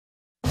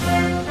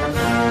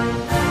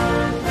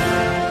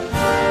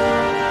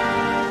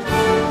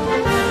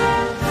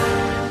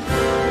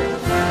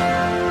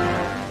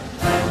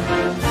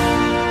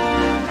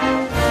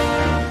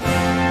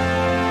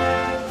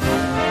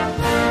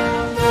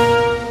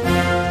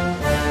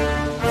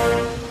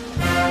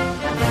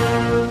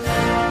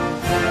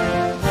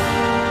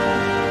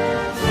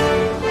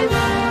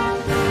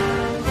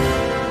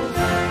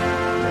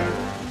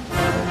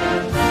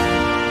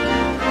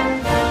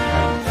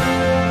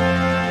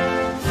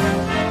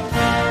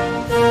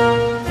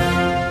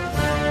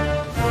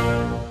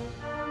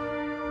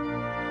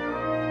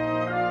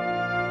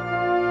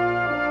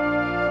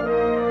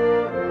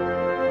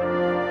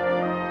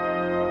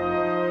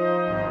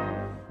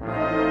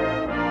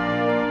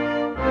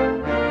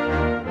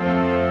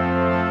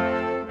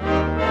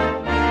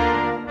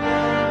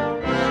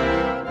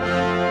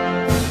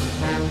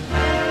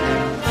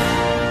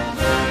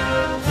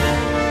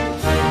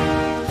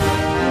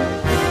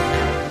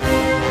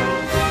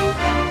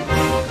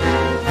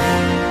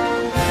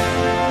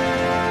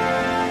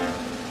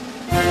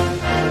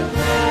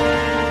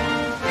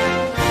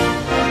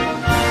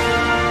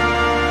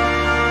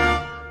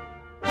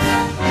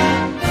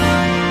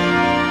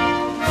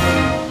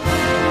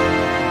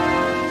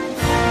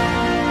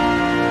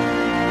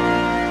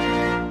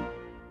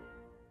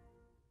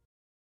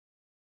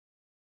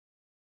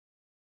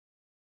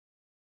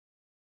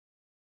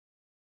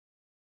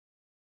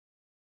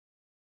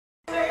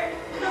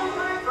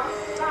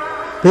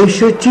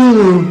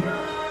Peixotinho,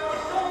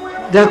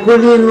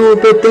 Draculino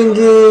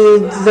pretende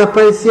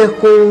desaparecer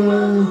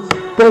com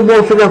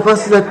pomorfo da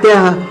face da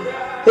terra.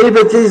 Ele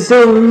pretende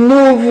ser o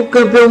novo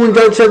campeão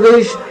mundial de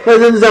xadrez,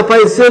 fazendo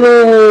desaparecer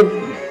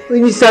o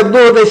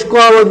iniciador da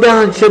escola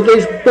moderna de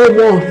xadrez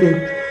pomorfo.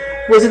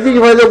 Você tem que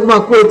fazer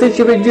alguma coisa, tem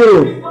que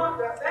impedi-lo.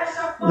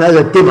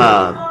 Nada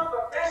tema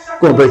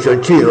com o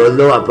Peixotinho,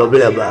 não há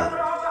problema.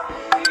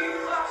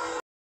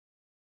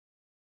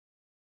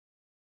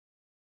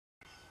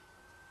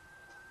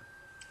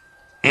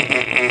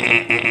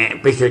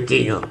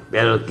 Peixotinho,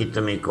 pelo que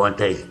tu me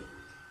contas,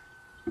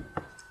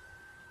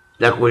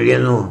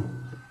 Draculino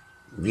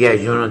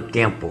viajou no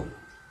tempo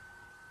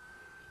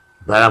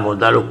para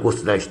mudar o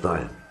curso da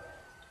história.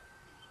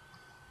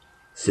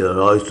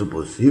 Será isso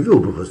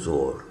possível,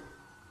 professor?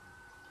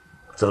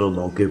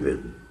 Salomão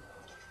Quevedo.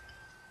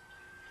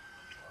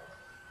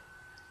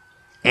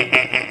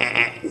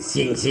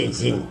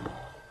 Sim.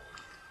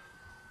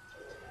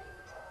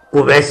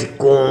 Converse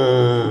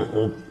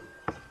com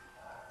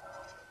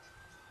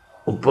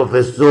o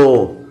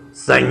professor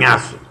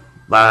Sanhaço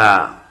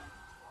para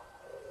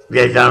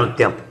viajar no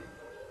tempo.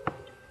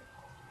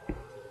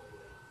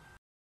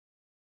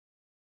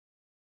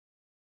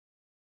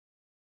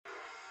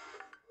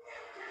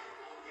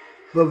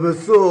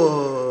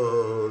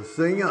 Professor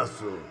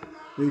Sanhaço,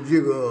 me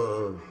diga,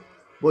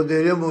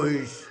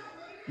 poderemos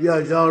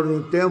viajar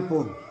no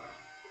tempo?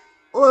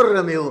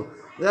 Ora, meu,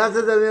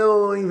 graças ao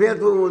meu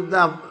invento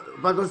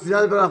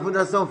patrocinado pela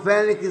Fundação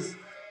Fênix,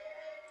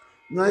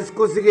 nós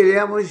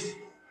conseguiremos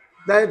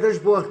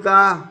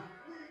teletransportar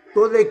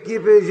toda a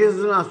equipe de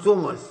Jesus nas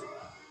Sumas.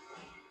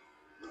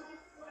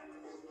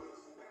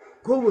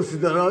 Como se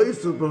dará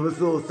isso,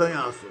 professor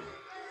Sanhaço?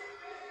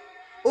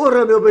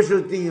 Ora, meu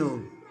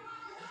Peixotinho,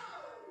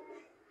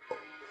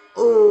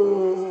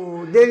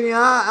 o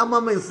DNA é uma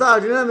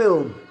mensagem, né,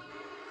 meu?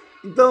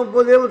 Então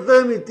podemos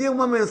transmitir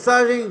uma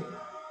mensagem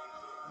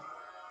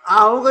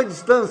a longa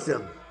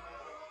distância.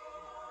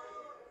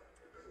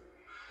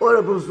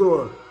 Ora,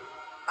 professor,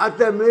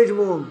 até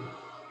mesmo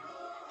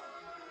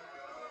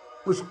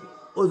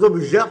os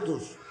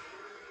objetos.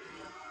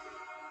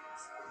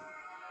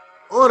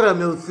 Ora,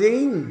 meu,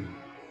 sim,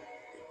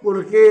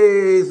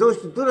 porque são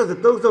estruturas,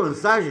 então são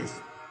mensagens.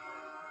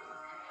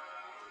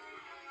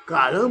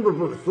 Caramba,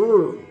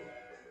 professor,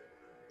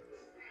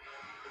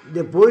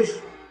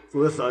 depois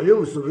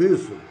conversaremos sobre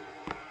isso.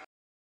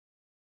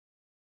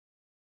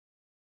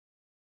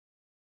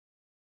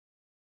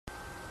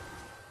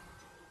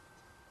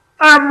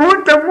 Há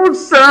muita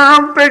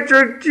emoção,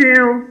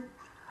 Peixotinho.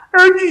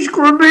 Eu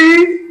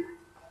descobri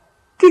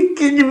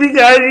que de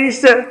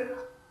vigarista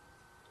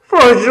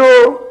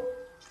forjou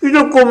os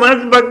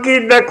documentos para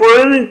que da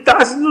colônia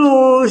entrasse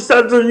nos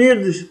Estados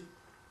Unidos.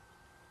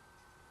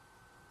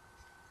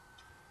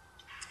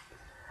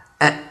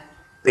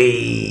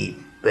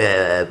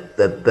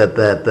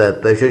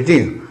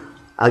 Peixotinho,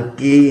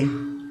 aqui,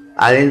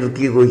 além do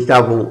que o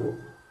Gustavo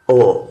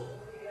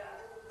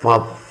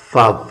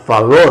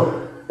falou,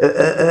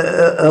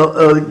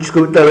 eu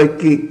descobri também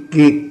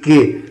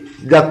que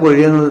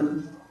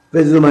Draculino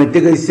fez uma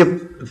intriga e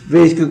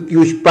fez que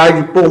os pais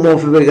de Paul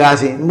Morphy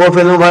pegassem.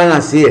 Morphy não vai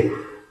nascer.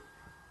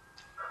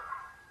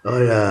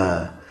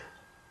 Olha,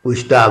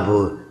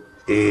 Gustavo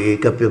e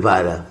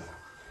Capivara,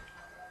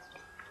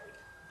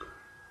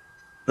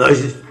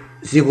 nós,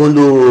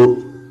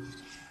 segundo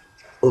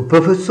o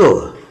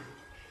professor,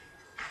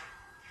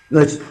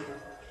 nós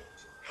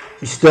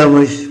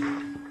estamos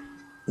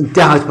em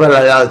terras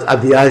paralelas. A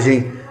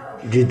viagem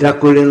de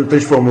Draculino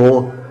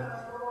transformou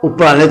o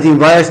planeta em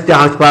várias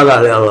terras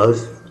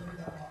paralelas.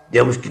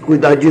 Temos que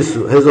cuidar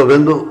disso,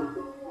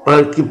 resolvendo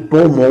para que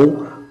Paul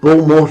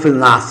Morphy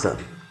nasça.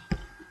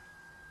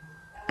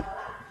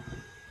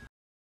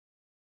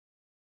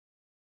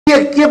 E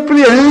aqui é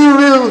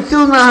Plirrano, o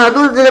seu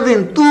narrador das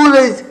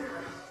aventuras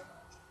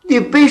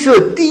de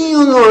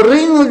Peixotinho no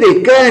reino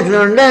de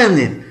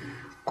Castlevania.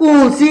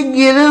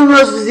 Conseguirão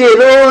nossos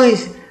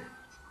heróis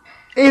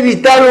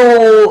evitar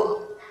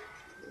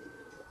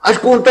as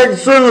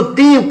contradições no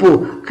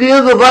tempo,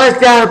 criando várias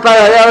terras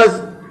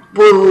paralelas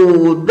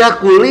por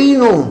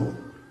Draculino?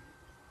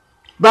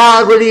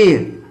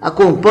 Baguli,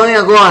 acompanhe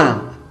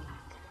agora.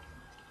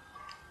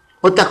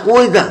 Outra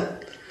coisa,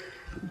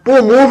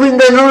 Paul Morphy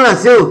ainda não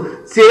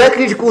nasceu. Será que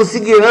eles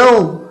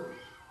conseguirão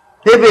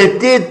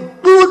reverter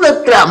toda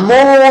a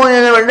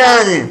tramóia, na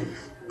verdade,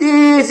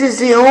 desse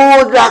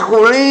senhor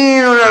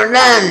Draculino, na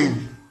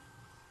verdade?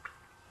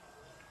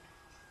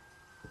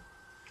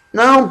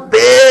 Não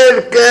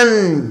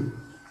percam!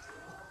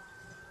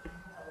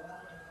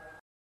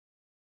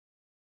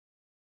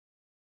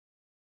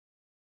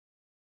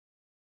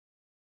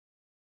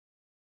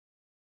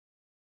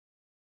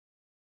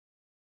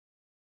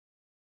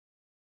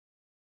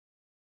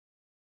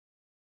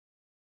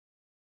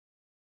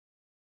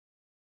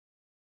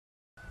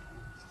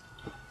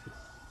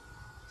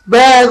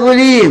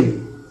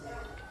 Baguli!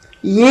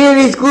 E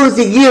eles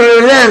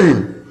conseguiram,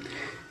 né?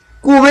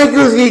 Como é que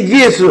eu sei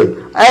disso?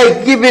 A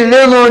equipe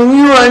leu no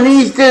New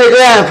Anís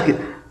Telegráfica,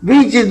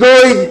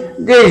 22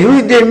 de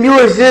junho de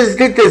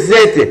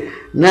 1837,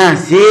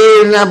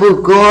 nasceu na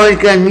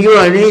bucólica New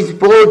Orleans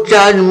por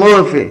Charles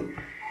Murphy,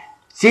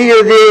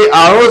 filho de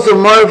Alonso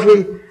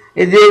Murphy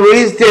e de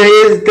Louise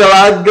Therese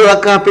Telado de la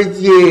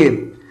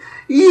Carpentier.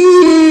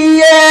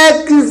 E é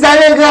que está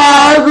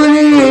legal,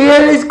 guri,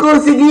 eles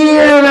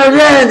conseguiram, meu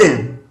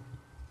grande.